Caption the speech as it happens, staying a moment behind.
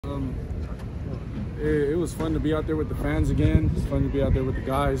It was fun to be out there with the fans again. It's fun to be out there with the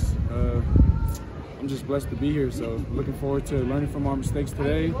guys. I'm just blessed to be here, so looking forward to learning from our mistakes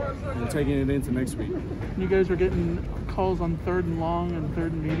today and taking it into next week. You guys were getting calls on 3rd and long and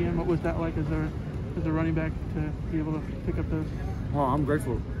 3rd and medium. What was that like as a running back to be able to pick up those? Oh, I'm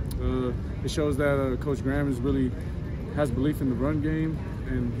grateful. It shows that Coach Graham really has belief in the run game,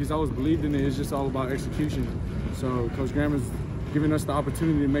 and he's always believed in it. It's just all about execution. So Coach Graham is giving us the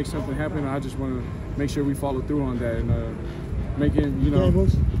opportunity to make something happen, and I just want to make sure we follow through on that and make him,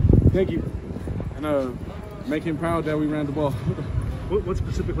 thank you, and make him proud that we ran the ball. What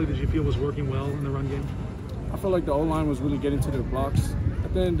specifically did you feel was working well in the run game? I felt like the O-line was really getting to their blocks.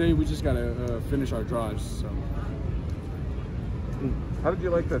 At the end of the day, we just got to finish our drives. So. How did you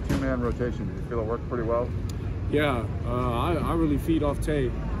like the two-man rotation? Did you feel it worked pretty well? Yeah, I really feed off Tay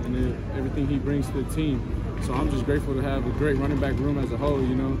and everything he brings to the team. So I'm just grateful to have a great running back room as a whole,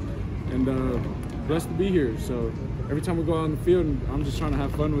 and blessed to be here. So every time we go out on the field, I'm just trying to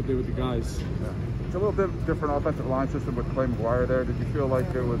have fun with it with the guys. Yeah. It's a little bit different offensive line system with Clay McGuire there. Did you feel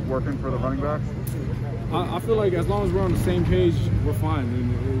like it was working for the running backs? I feel like as long as we're on the same page, we're fine.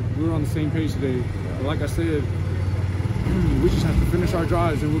 And we were on the same page today. But like I said, we just have to finish our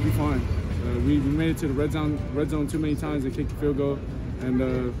drives and we'll be fine. We made it to the red zone too many times and kicked the field goal, and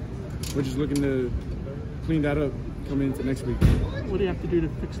we're just looking to clean that up coming into next week. What do you have to do to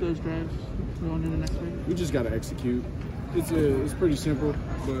fix those drives going into next week? We just got to execute. It's pretty simple,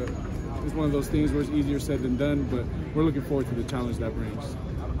 but it's one of those things where it's easier said than done, but we're looking forward to the challenge that brings.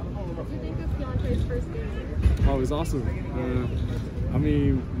 What do you think of Keontae's first game? Oh, it's awesome. I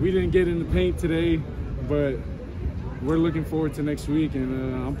mean, we didn't get in the paint today, but we're looking forward to next week,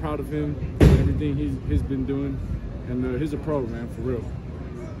 and I'm proud of him, everything he's been doing, and he's a pro, man, for real.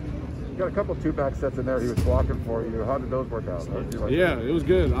 You got a couple of two-back sets in there he was blocking for you. How did those work out? Yeah, it was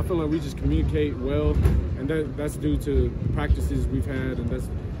good. I feel like we just communicate well, and that's due to the practices we've had, and that's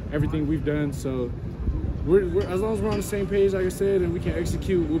everything we've done. So we're as long as we're on the same page, like I said, and we can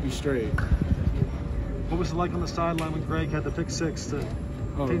execute, we'll be straight. What was it like on the sideline when Greg had the pick six?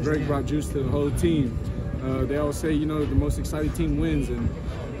 Greg brought juice to the whole team. They always say, the most exciting team wins, and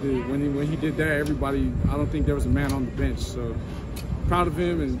when he did that, everybody, I don't think there was a man on the bench. So proud of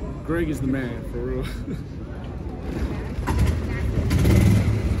him, and Greg is the man, for real.